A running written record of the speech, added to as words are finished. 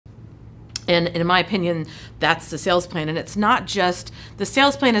And in my opinion, that's the sales plan. And it's not just, the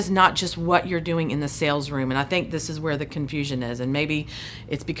sales plan is not just what you're doing in the sales room. And I think this is where the confusion is. And maybe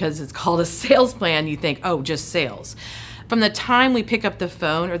it's because it's called a sales plan, you think, oh, just sales. From the time we pick up the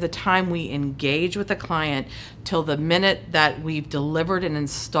phone or the time we engage with the client till the minute that we've delivered and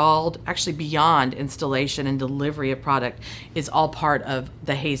installed, actually beyond installation and delivery of product, is all part of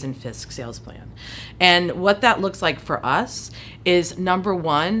the Hayes and Fisk sales plan. And what that looks like for us is, number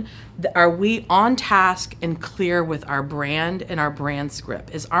one, are we on task and clear with our brand and our brand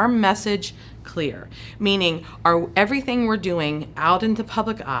script? Is our message clear? Meaning, are everything we're doing out in the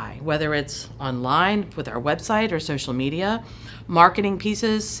public eye, whether it's online with our website or social media, marketing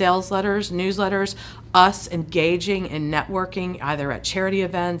pieces, sales letters, newsletters, us engaging and networking either at charity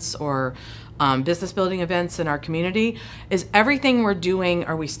events or business building events in our community, is everything we're doing,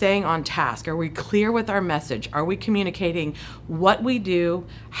 are we staying on task? Are we clear with our message? Are we communicating what we do,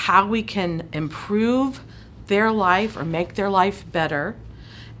 how we can improve their life or make their life better,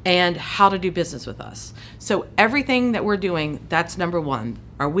 and how to do business with us? So everything that we're doing, that's number one.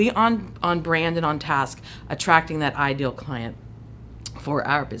 Are we on brand and on task, attracting that ideal client for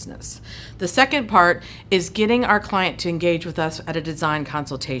our business? The second part is getting our client to engage with us at a design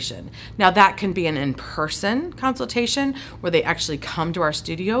consultation. Now that can be an in-person consultation where they actually come to our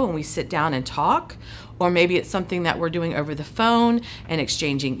studio and we sit down and talk, or maybe it's something that we're doing over the phone and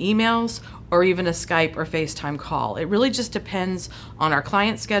exchanging emails, or even a Skype or FaceTime call. It really just depends on our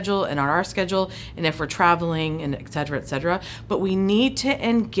client's schedule and on our schedule, and if we're traveling, and et cetera, et cetera. But we need to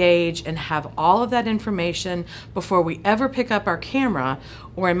engage and have all of that information before we ever pick up our camera,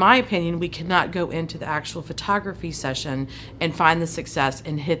 or in my opinion, we cannot go into the actual photography session and find the success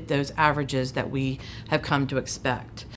and hit those averages that we have come to expect.